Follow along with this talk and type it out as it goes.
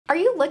Are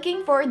you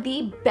looking for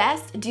the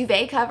best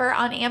duvet cover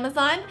on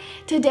Amazon?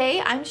 Today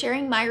I'm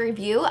sharing my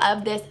review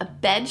of this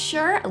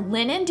Bedsure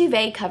linen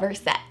duvet cover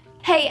set.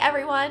 Hey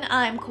everyone,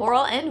 I'm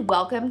Coral and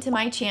welcome to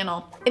my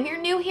channel. If you're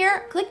new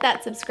here, click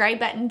that subscribe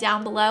button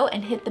down below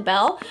and hit the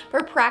bell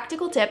for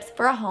practical tips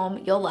for a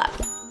home you'll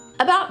love.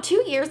 About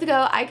 2 years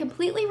ago, I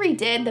completely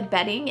redid the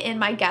bedding in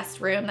my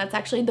guest room. That's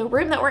actually the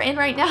room that we're in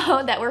right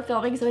now that we're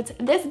filming. So it's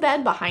this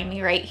bed behind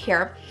me right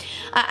here.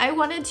 I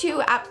wanted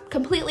to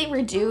completely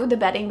redo the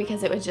bedding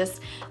because it was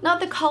just not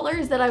the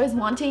colors that I was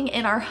wanting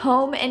in our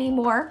home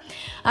anymore.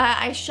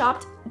 I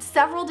shopped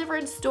several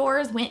different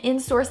stores, went in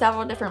store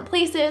several different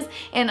places,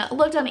 and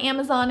looked on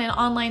Amazon and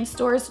online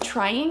stores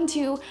trying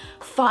to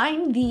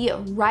find the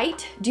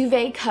right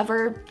duvet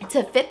cover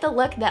to fit the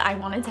look that I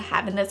wanted to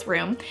have in this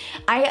room.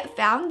 I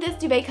found this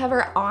duvet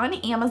cover on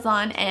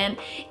Amazon and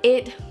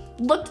it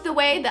looked the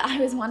way that I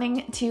was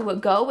wanting to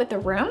go with the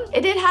room.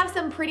 It did have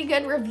some pretty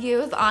good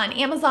reviews on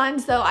Amazon,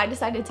 so I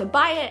decided to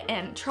buy it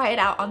and try it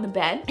out on the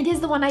bed. It is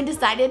the one I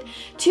decided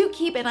to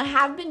keep, and I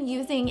have been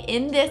using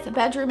in this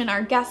bedroom in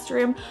our guest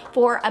room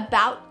for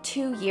about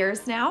 2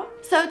 years now.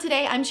 So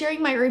today I'm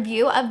sharing my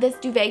review of this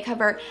duvet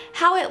cover,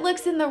 how it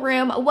looks in the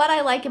room, what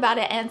I like about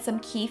it, and some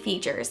key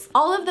features.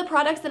 All of the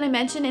products that I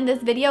mentioned in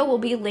this video will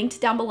be linked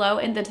down below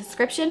in the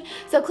description,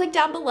 so click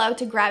down below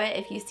to grab it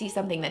if you see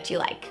something that you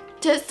like.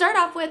 To start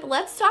off with,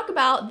 let's talk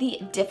about the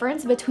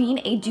difference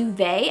between a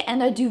duvet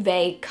and a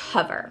duvet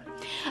cover.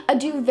 A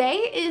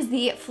duvet is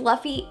the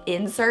fluffy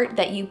insert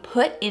that you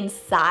put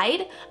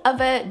inside of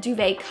a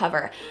duvet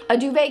cover. A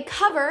duvet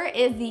cover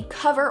is the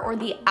cover or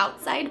the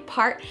outside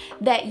part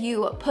that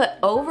you put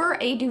over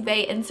a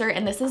duvet insert,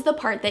 and this is the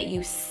part that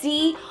you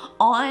see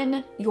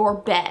on your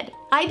bed.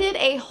 I did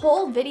a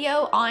whole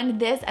video on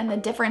this and the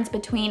difference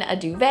between a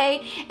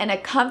duvet and a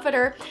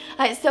comforter.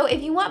 So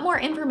if you want more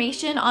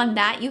information on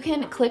that, you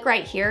can click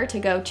right here to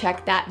go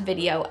check that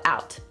video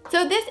out.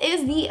 So this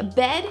is the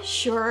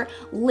Bedsure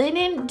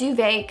linen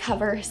duvet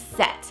cover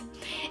set.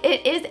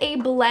 It is a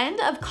blend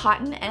of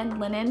cotton and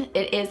linen.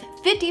 It is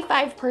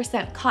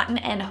 55% cotton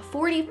and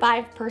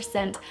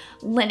 45%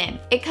 linen.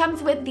 It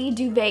comes with the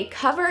duvet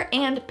cover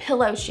and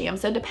pillow sham.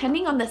 So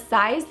depending on the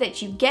size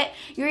that you get,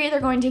 you're either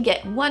going to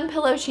get 1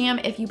 pillow sham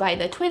if you buy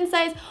the twin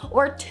size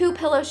or 2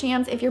 pillow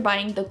shams if you're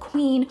buying the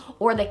queen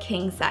or the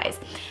king size.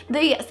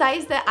 The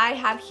size that I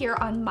have here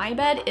on my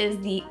bed is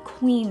the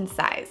queen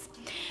size.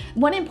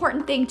 One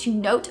important thing to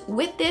note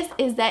with this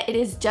is that it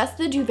is just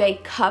the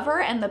duvet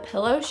cover and the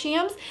pillow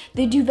shams.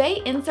 The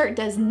duvet insert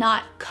does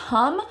not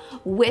come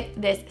with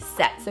this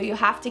set, so you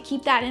have to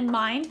keep that in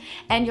mind,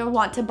 and you'll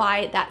want to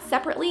buy that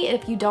separately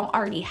if you don't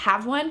already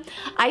have one.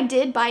 I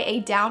did buy a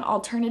down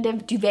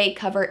alternative duvet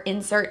cover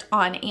insert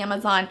on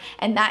Amazon,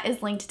 and that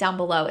is linked down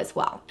below as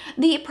well.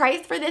 The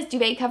price for this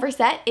duvet cover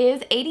set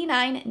is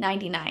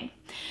 $89.99.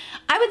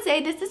 I would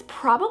say this is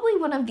probably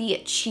one of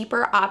the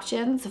cheaper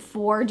options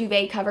for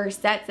duvet cover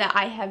sets that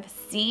I have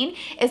seen,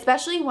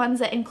 especially ones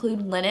that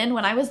include linen.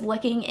 When I was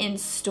looking in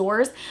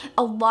stores,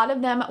 a lot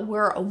of them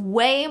were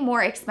way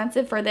more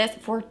expensive for this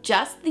for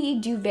just the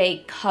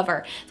duvet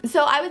cover.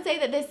 So I would say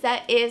that this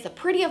set is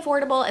pretty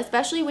affordable,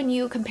 especially when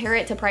you compare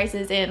it to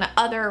prices in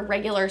other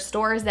regular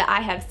stores that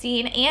I have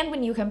seen, and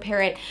when you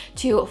compare it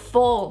to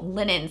full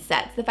linen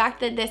sets. The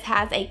fact that this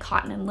has a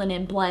cotton and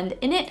linen blend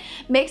in it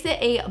makes it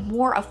a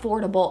more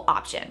affordable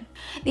option.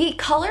 The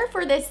color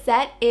for this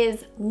set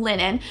is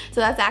linen,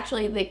 so that's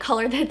actually the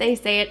color that they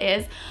say it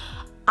is.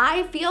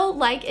 I feel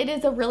like it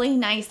is a really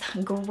nice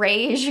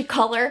grayish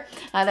color.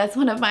 That's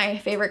one of my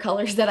favorite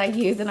colors that I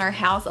use in our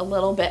house, a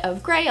little bit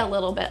of gray, a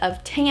little bit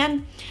of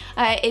tan.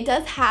 It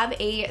does have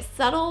a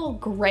subtle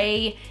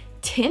gray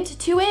tint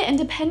to it, and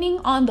depending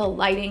on the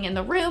lighting in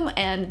the room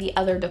and the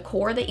other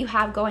decor that you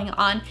have going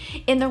on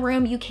in the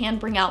room, you can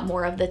bring out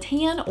more of the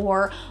tan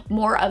or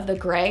more of the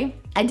gray.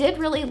 I did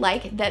really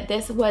like that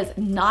this was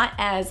not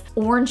as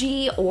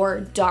orangey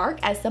or dark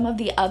as some of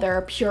the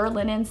other pure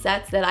linen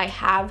sets that I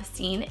have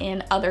seen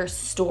in other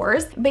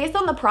stores. Based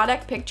on the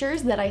product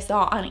pictures that I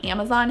saw on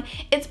Amazon,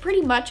 it's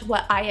pretty much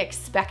what I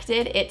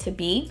expected it to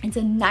be. It's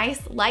a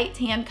nice light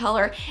tan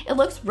color. It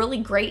looks really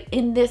great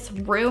in this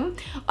room.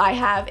 I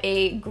have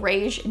a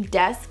grayish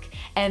desk,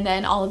 and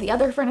then all of the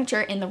other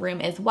furniture in the room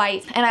is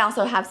white, and I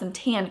also have some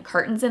tan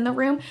curtains in the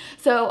room.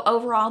 So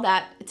overall,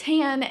 that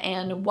tan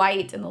and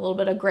white and a little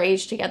bit of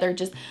grayish together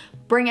just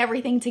bring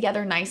everything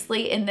together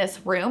nicely in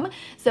this room.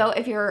 So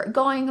if you're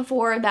going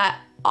for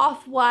that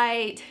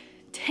off-white,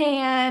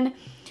 tan,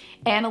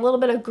 and a little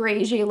bit of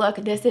grayy look,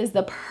 this is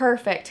the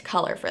perfect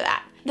color for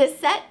that. This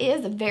set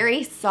is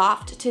very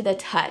soft to the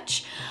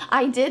touch.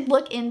 I did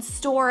look in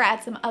store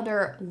at some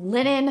other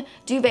linen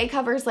duvet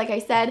covers, like I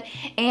said,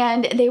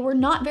 and they were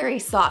not very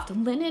soft.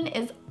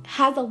 Linen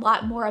has a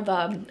lot more of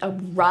a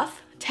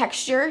rough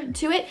texture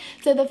to it.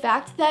 So the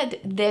fact that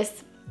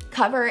this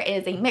cover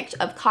is a mix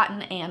of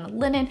cotton and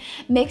linen,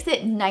 makes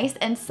it nice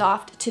and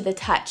soft to the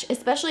touch,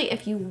 especially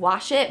if you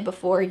wash it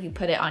before you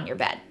put it on your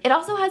bed. It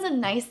also has a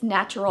nice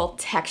natural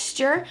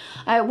texture.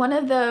 One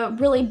of the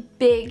really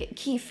big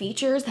key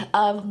features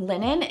of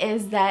linen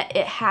is that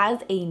it has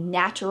a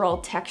natural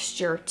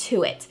texture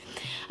to it.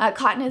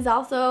 Cotton is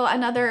also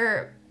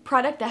another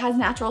product that has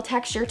natural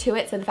texture to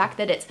it, so the fact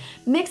that it's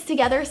mixed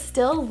together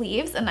still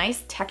leaves a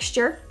nice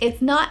texture.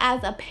 It's not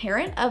as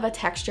apparent of a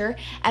texture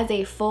as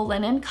a full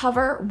linen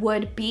cover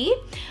would be,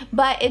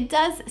 but it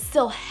does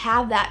still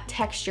have that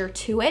texture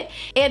to it.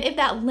 And if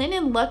that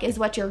linen look is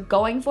what you're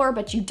going for,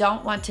 but you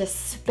don't want to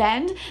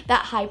spend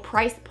that high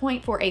price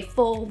point for a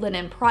full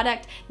linen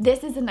product,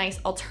 this is a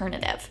nice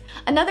alternative.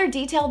 Another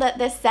detail that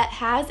this set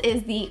has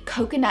is the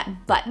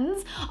coconut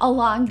buttons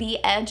along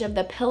the edge of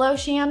the pillow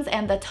shams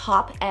and the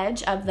top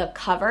edge of the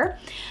cover.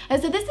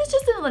 And so this is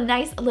just a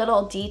nice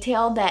little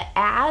detail that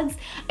adds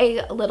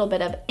a little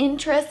bit of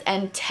interest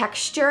and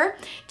texture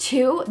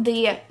to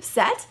the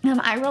set.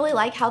 I really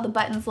like how the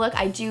buttons look.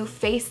 I do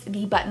face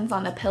the buttons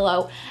on the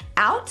pillow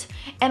out,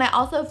 and I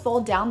also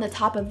fold down the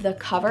top of the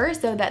cover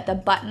so that the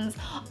buttons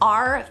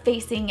are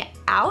facing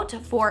out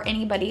for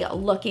anybody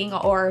looking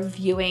or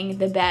viewing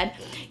the bed.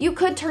 You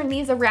could turn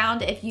these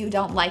around if you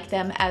don't like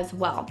them as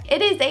well.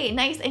 It is a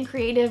nice and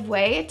creative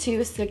way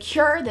to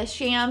secure the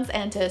shams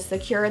and to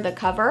secure the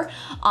cover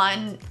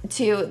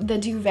onto the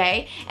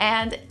duvet,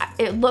 and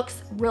it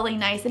looks really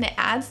nice and it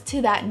adds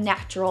to that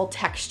natural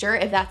texture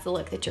if that's the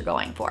look that you're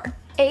going for.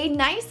 A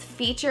nice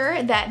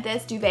feature that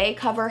this duvet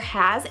cover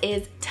has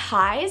is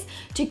ties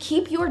to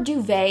keep your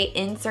duvet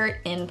insert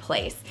in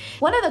place.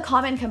 One of the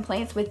common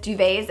complaints with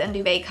duvets and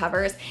duvet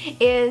covers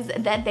is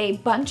that they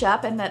bunch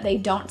up and that they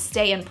don't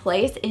stay in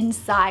place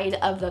inside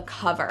of the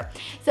cover.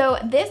 So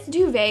this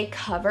duvet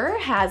cover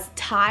has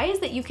ties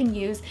that you can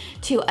use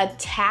to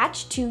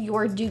attach to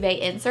your duvet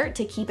insert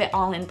to keep it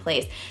all in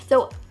place.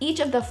 So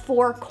each of the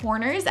four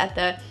corners at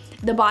the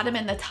bottom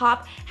and the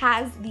top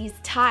has these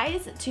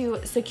ties to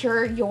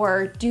secure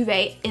your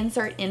duvet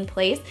insert in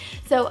place.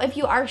 So if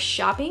you are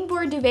shopping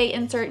for a duvet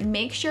insert,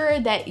 make sure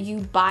that you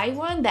buy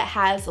one that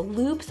has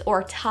loops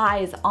or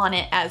ties on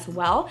it as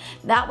well.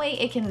 That way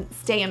it can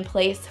stay in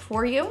place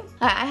for you.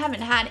 I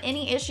haven't had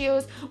any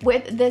issues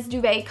with this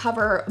duvet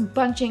cover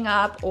bunching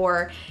up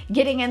or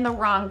getting in the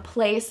wrong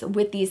place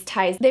with these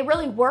ties. They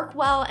really work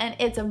well, and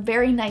it's a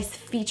very nice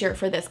feature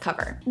for this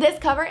cover. This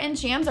cover and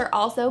shams are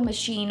also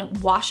machine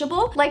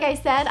washable. Like I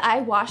said,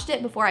 I washed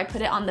it before I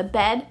put it on the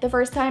bed the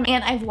first time,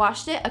 and I've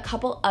washed it a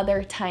couple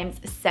other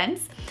times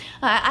since.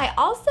 I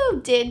also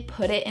did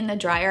put it in the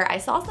dryer. I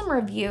saw some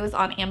reviews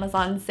on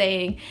Amazon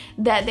saying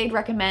that they'd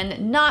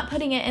recommend not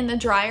putting it in the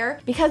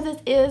dryer because this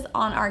is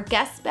on our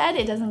guest bed.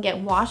 It doesn't get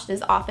washed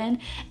as often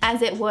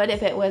as it would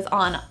if it was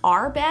on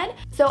our bed.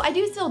 So I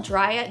do still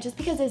dry it just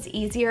because it's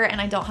easier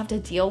and I don't have to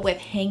deal with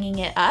hanging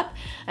it up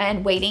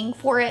and waiting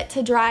for it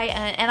to dry,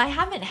 and I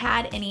haven't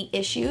had any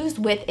issues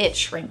with it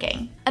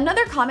shrinking.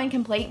 Another common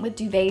complaint with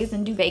duvets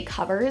and duvet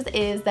covers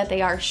is that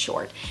they are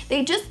short.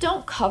 They just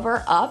don't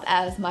cover up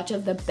as much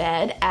of the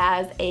bed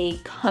as a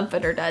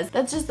comforter does.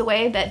 That's just the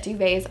way that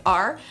duvets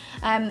are.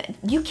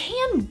 You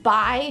can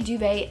buy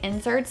duvet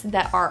inserts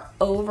that are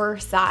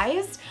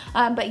oversized,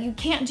 but you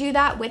can't do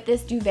that with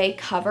this duvet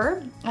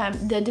cover.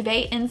 The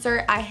duvet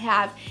insert I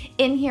have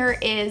in here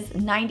is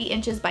 90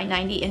 inches by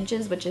 90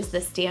 inches, which is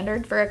the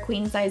standard for a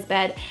queen size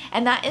bed,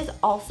 and that is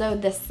also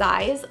the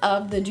size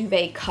of the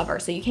duvet cover.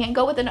 So you can't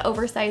go with an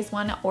oversized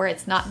one or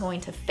it's not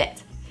going to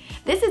fit.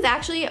 This is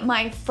actually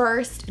my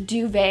first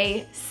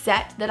duvet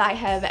set that I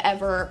have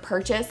ever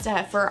purchased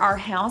for our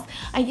house.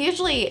 I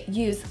usually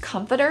use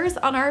comforters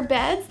on our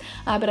beds,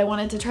 but I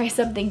wanted to try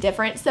something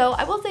different. So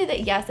I will say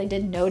that yes, I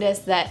did notice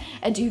that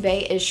a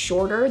duvet is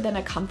shorter than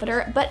a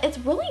comforter, but it's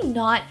really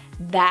not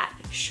that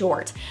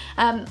short.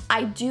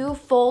 I do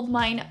fold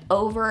mine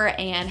over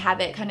and have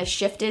it kind of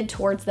shifted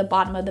towards the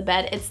bottom of the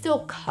bed. It still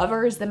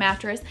covers the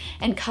mattress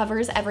and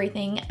covers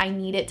everything I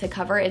need it to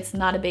cover. It's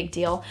not a big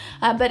deal.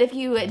 But if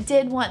you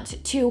did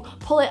want to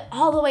pull it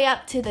all the way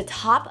up to the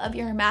top of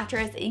your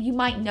mattress, you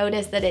might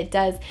notice that it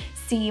does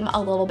seem a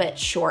little bit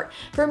short.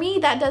 For me,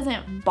 that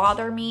doesn't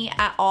bother me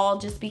at all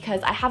just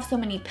because I have so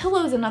many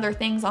pillows and other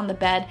things on the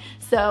bed.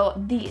 So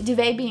the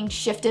duvet being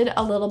shifted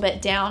a little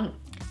bit down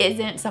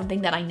isn't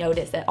something that I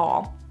notice at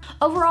all.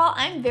 Overall,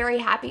 I'm very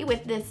happy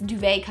with this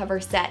duvet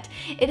cover set.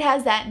 It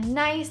has that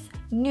nice,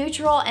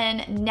 neutral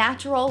and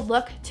natural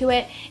look to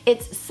it.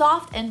 It's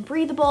soft and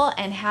breathable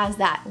and has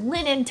that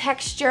linen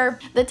texture.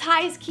 The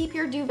ties keep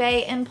your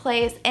duvet in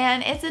place,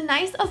 and it's a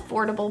nice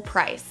affordable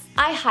price.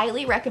 I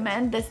highly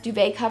recommend this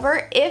duvet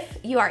cover if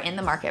you are in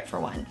the market for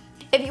one.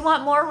 If you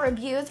want more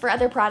reviews for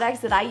other products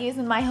that I use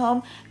in my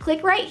home,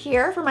 click right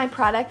here for my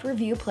product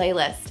review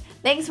playlist.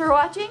 Thanks for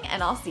watching,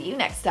 and I'll see you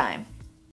next time.